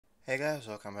Hey guys,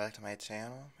 welcome back to my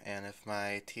channel, and if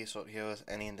my t-shirt here is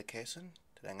any indication,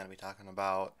 today I'm going to be talking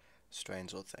about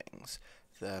Stranger Things,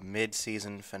 the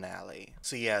mid-season finale.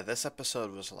 So yeah, this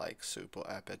episode was like super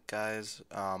epic, guys.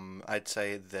 I'd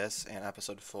say this and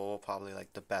episode 4 probably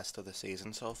like the best of the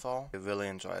season so far. I really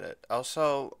enjoyed it.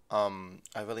 Also,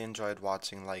 I really enjoyed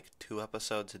watching like 2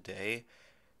 episodes a day,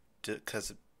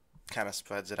 because it kind of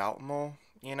spreads it out more,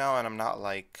 and I'm not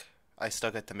like I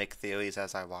still get to make theories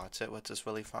as I watch it, which is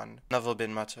really fun. Never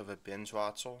been much of a binge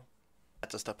watcher.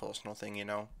 That's just a personal thing.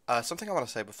 Something I want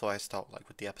to say before I start, like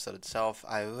with the episode itself,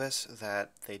 I wish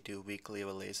that they do weekly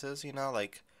releases,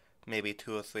 like maybe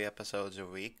 2 or 3 episodes a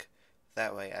week.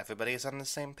 That way everybody's on the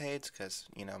same page, because,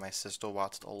 my sister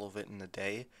watched all of it in a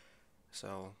day,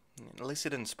 so at least it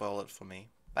didn't spoil it for me.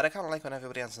 But I kind of like when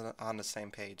everybody's on the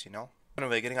same page.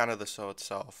 Anyway, getting onto the show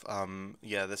itself,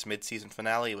 yeah, this mid-season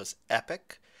finale was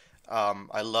epic.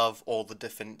 I love all the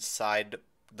different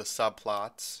the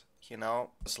subplots,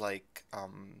 It's like,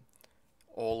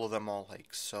 all of them are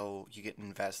like so you get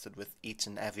invested with each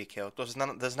and every character.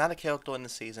 There's not a character in the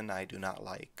season I do not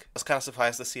like. I was kind of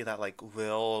surprised to see that like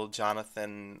Will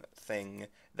Jonathan thing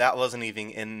that wasn't even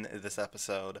in this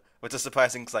episode, which is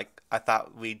surprising because like I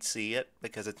thought we'd see it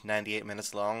because it's 98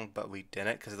 minutes long, but we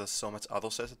didn't because there's so much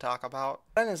other stuff to talk about.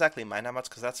 I didn't exactly mind that much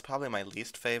because that's probably my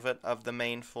least favorite of the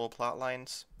main 4 plot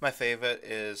lines. My favorite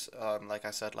is, like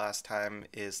I said last time,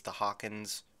 is the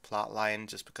Hawkins plot line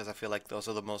just because I feel like those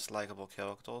are the most likable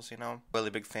characters. Really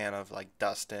big fan of like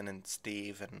Dustin and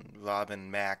Steve and Robin,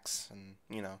 Max, and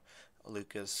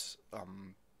Lucas.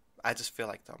 I just feel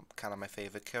like they're kind of my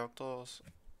favorite characters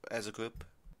as a group.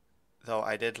 Though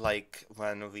I did like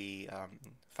when we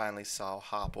finally saw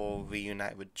Hopper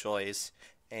reunite with Joyce,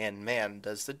 and man,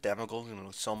 does the Demogorgon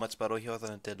look so much better here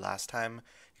than it did last time.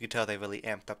 You could tell they really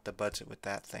amped up the budget with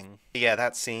that thing. Yeah,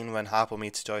 that scene when Hopper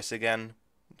meets Joyce again,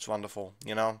 it's wonderful.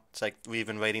 It's like we've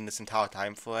been waiting this entire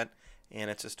time for it, and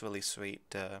it's just really sweet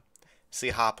to see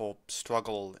Hopper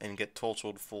struggle and get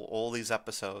tortured for all these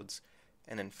episodes,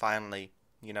 and then finally,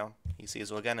 he sees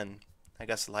her again, and I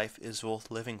guess life is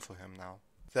worth living for him now.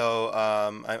 Though,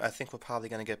 I think we're probably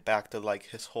gonna get back to like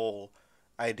his whole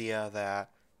idea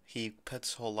that he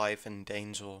puts her life in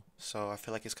danger, so I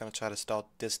feel like he's gonna try to start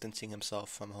distancing himself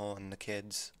from her and the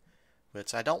kids,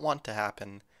 which I don't want to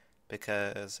happen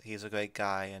because he's a great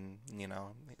guy and,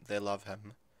 they love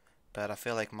him. But I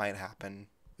feel like might happen.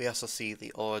 We also see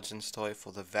the origin story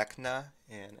for the Vecna,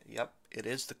 and yep, it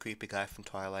is the creepy guy from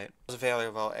Twilight. It was a very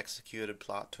well executed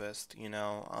plot twist.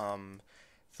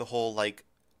 The whole like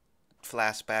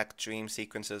flashback dream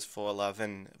sequences for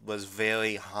 11 was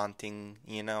very haunting.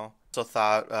 So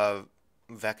thought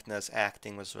Vecna's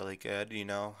acting was really good,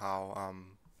 how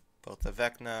both the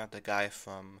Vecna, the guy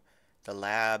from the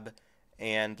lab,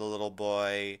 and the little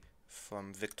boy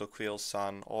from Victor Creel's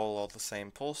son all are the same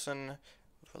person.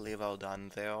 Really well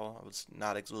done there. I was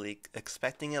not really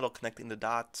expecting it or connecting the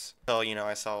dots. So,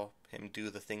 I saw him do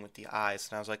the thing with the eyes,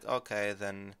 and I was like, okay,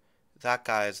 then that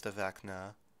guy is the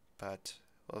Vecna. But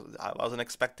well, I wasn't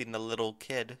expecting the little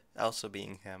kid also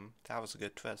being him. That was a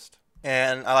good twist.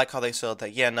 And I like how they said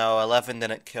that, yeah, no, 11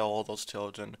 didn't kill all those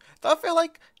children. But I feel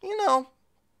like,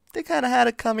 they kind of had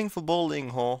it coming for bullying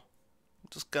her.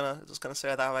 Just gonna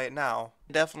say that right now.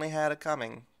 Definitely had it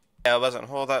coming. Yeah, it wasn't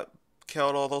her that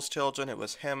killed all those children. It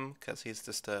was him, cause he's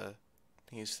just a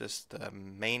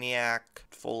maniac,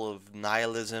 full of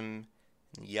nihilism,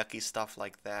 and yucky stuff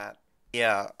like that.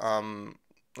 Yeah,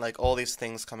 like all these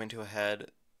things coming to a head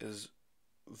is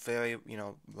very,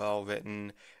 well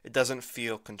written. It doesn't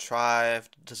feel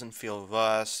contrived. It doesn't feel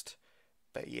rushed.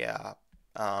 But yeah,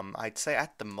 I'd say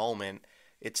at the moment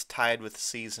it's tied with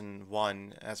season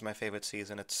 1 as my favorite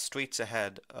season. It's streets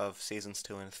ahead of seasons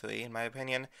 2 and 3, in my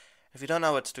opinion. If you don't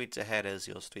know what streets ahead is,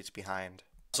 you're streets behind.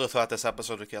 Also, throughout this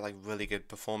episode, we get like really good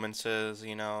performances.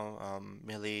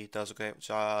 Millie does a great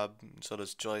job. So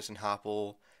does Joyce and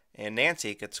Hopple, and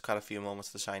Nancy gets quite a few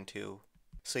moments to shine too.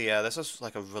 So yeah, this is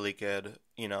like a really good,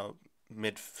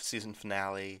 mid-season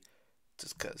finale.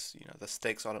 Just because the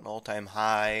stakes are at an all-time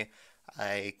high.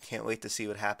 I can't wait to see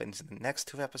what happens in the next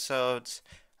 2 episodes.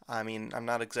 I mean, I'm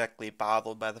not exactly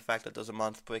bothered by the fact that there's a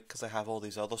month break because I have all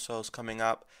these other shows coming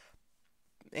up.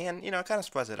 And, it kind of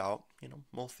spreads it out.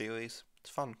 More theories. It's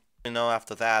fun.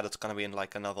 After that, it's going to be in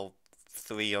like another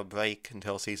 3-year break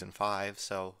until season 5.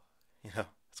 So,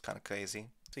 it's kind of crazy.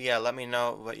 So yeah, let me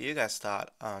know what you guys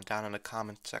thought down in the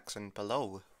comment section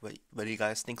below. What do you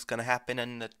guys think's gonna happen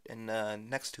in the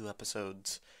next 2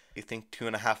 episodes? Do you think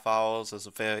 2.5 hours is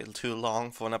very too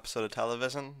long for an episode of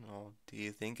television, or do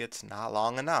you think it's not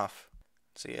long enough?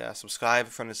 So yeah, subscribe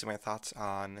if you want to see my thoughts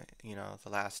on, the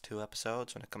last two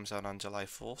episodes when it comes out on July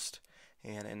 1st.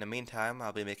 And in the meantime,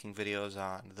 I'll be making videos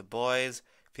on The Boys,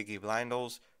 Peaky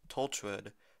Blinders, Torchwood,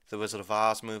 The Wizard of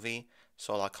Oz movie,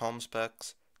 Sherlock Holmes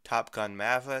books, Top Gun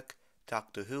Maverick,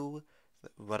 Doctor Who,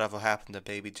 Whatever Happened to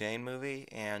Baby Jane movie,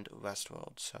 and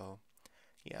Westworld. So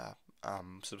yeah,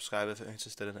 subscribe if you're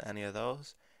interested in any of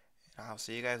those. And I'll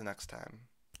see you guys next time.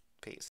 Peace.